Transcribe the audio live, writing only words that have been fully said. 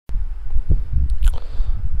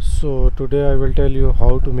So today I will tell you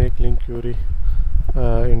how to make LINQ query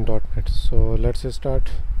in .NET. So let's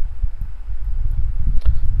start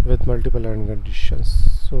with multiple AND conditions.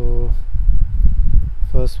 So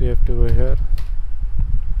first we have to go here,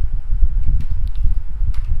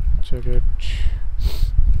 check it.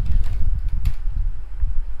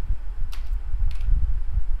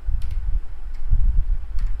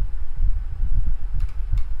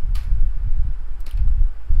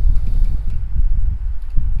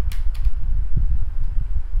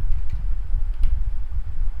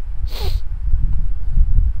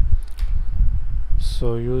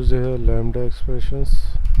 So use here lambda expressions.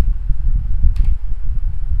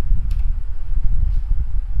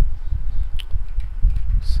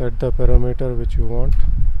 Set the parameter which you want.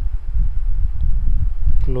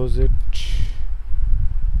 Close it.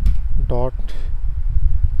 Dot.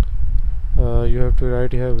 You have to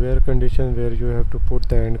write here where condition, where you have to put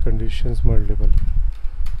the AND conditions multiple.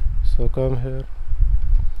 So come here.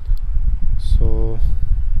 So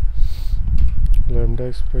lambda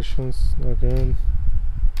expressions again.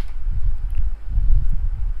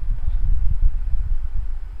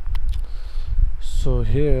 So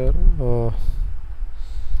here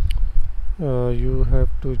you have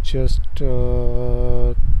to just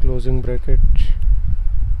closing bracket,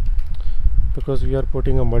 because we are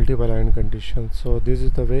putting a multiple AND condition. So this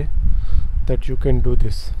is the way that you can do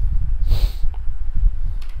this.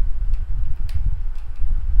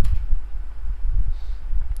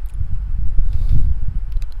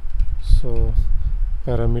 So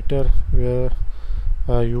parameter where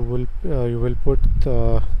you will put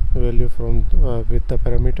the value from with the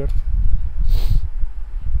parameter.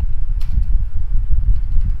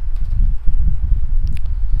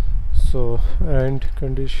 So AND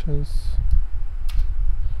conditions,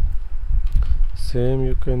 same,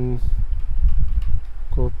 you can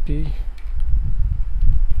copy,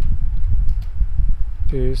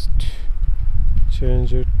 paste,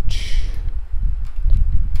 change it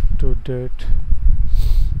to date,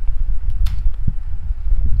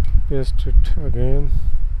 paste it again.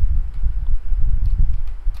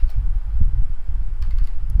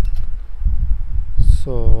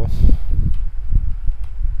 So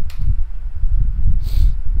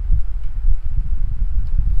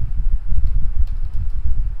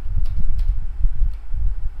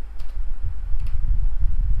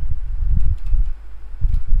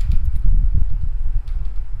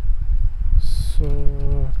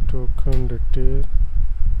token detail,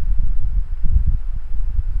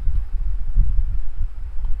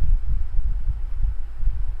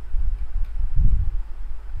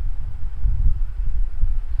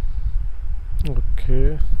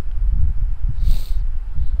 okay.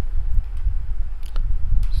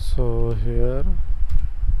 So here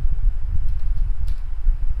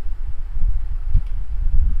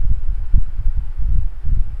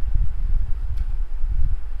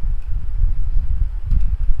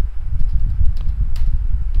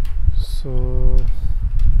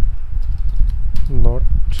not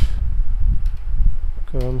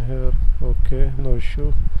come here, okay, no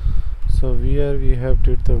issue. So here we have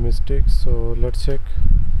did the mistake, so let's check.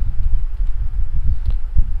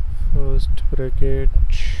 First bracket,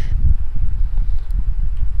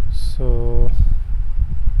 so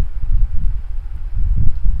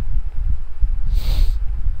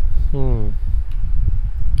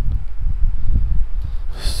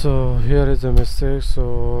so here is a mistake,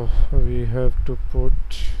 so we have to put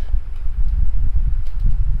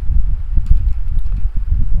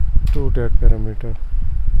to that parameter.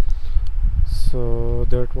 So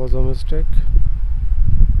that was a mistake,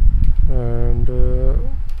 and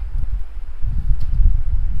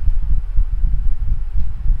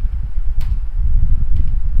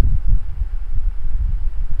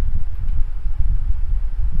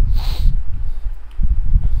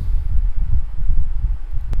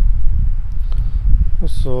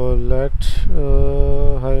so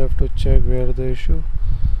I have to check where the issue.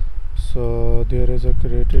 So there is a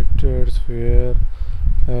created threads where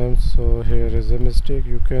so here is a mistake,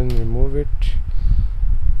 you can remove it.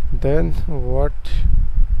 Then what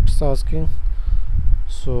it's asking,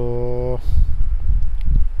 so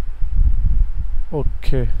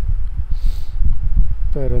okay,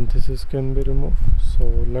 parenthesis can be removed. So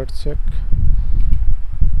let's check.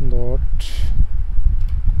 Not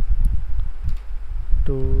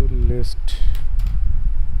to list.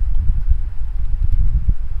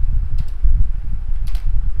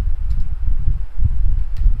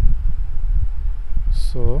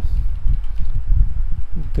 So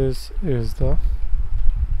this is the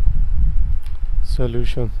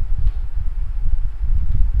solution.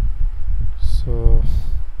 So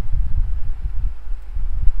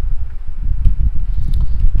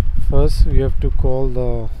first we have to call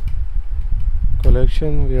the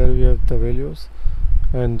collection where we have the values,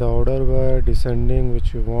 and the order by descending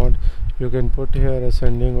which you want. You can put here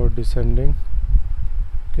ascending or descending.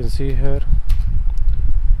 You can see here.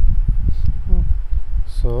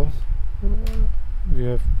 So we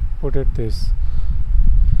have put it this.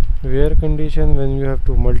 Where condition, when you have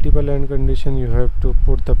to multiple AND condition, you have to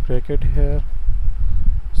put the bracket here.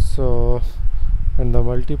 So, and the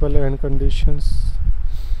multiple AND conditions,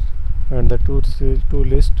 and the two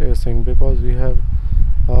list async, because we have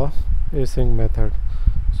a async method.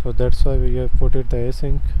 So that's why we have put it the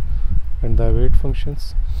async and the await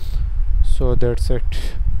functions. So that's it.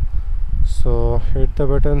 So hit the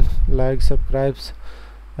button, like, subscribes,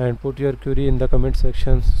 and put your query in the comment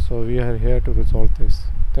section. So we are here to resolve this.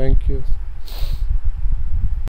 Thank you.